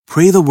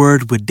Pray the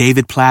Word with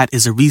David Platt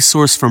is a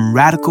resource from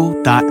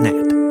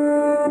radical.net.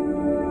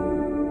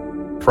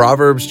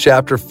 Proverbs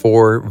chapter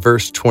 4,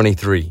 verse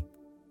 23.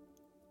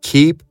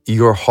 Keep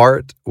your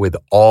heart with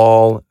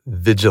all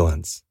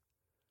vigilance,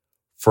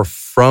 for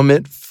from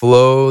it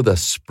flow the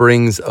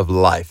springs of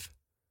life.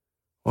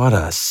 What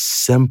a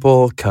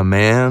simple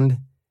command.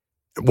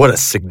 What a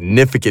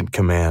significant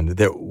command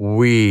that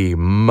we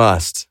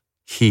must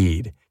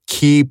heed.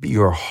 Keep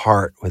your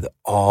heart with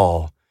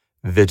all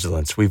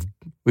vigilance.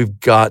 We've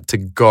got to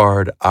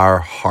guard our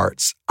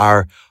hearts,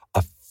 our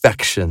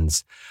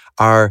affections,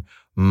 our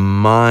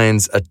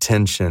mind's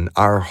attention,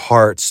 our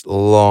heart's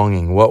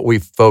longing, what we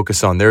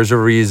focus on. There's a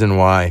reason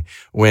why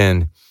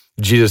when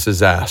Jesus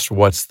is asked,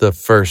 what's the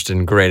first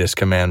and greatest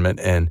commandment?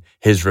 And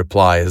his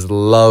reply is,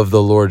 love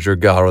the Lord your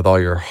God with all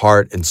your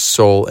heart and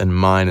soul and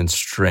mind and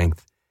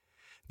strength.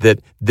 That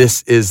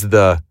this is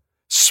the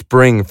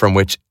spring from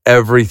which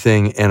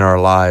everything in our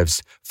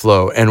lives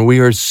flow. And we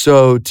are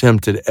so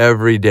tempted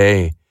every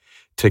day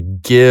to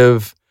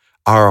give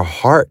our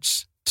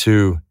hearts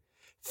to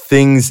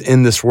things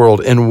in this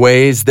world in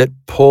ways that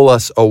pull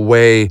us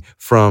away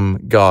from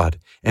God,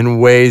 in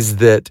ways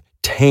that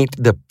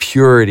taint the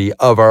purity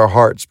of our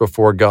hearts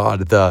before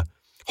God, the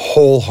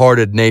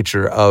wholehearted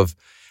nature of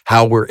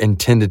how we're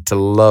intended to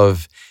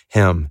love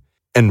Him.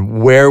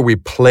 And where we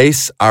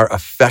place our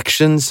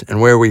affections and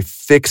where we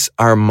fix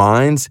our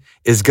minds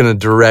is going to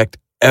direct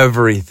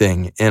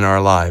everything in our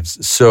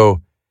lives.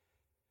 So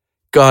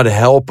God,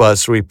 help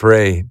us, we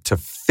pray, to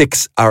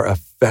fix our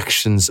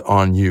affections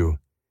on you,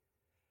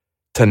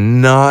 to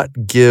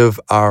not give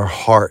our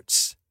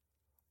hearts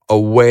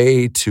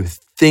away to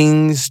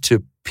things,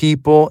 to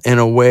people in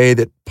a way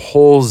that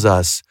pulls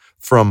us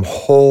from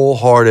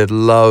wholehearted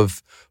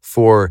love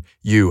for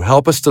you.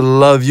 Help us to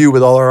love you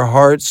with all our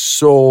heart,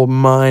 soul,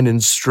 mind,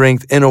 and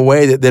strength in a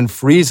way that then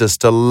frees us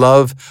to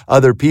love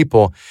other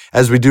people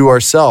as we do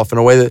ourselves, in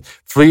a way that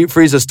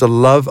frees us to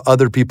love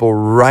other people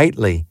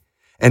rightly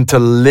and to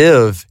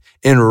live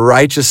in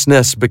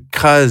righteousness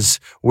because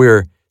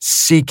we're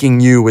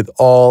seeking you with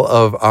all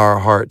of our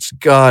hearts.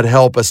 God,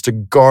 help us to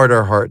guard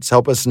our hearts.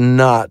 Help us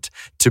not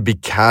to be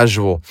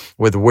casual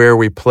with where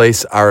we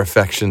place our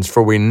affections,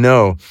 for we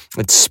know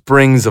that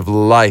springs of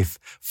life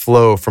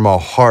flow from a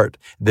heart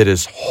that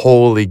is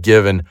wholly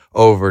given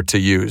over to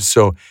you.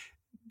 So,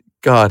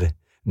 God,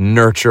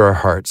 nurture our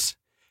hearts.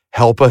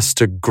 Help us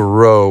to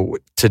grow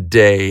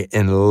today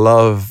in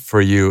love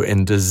for you,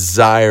 in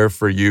desire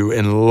for you,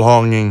 in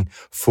longing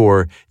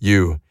for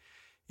you,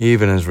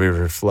 even as we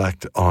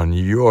reflect on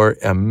your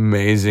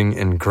amazing,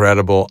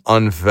 incredible,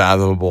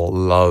 unfathomable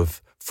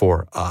love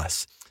for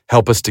us.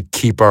 Help us to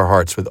keep our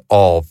hearts with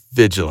all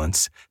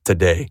vigilance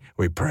today,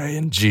 we pray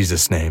in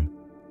Jesus' name.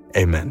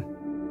 Amen.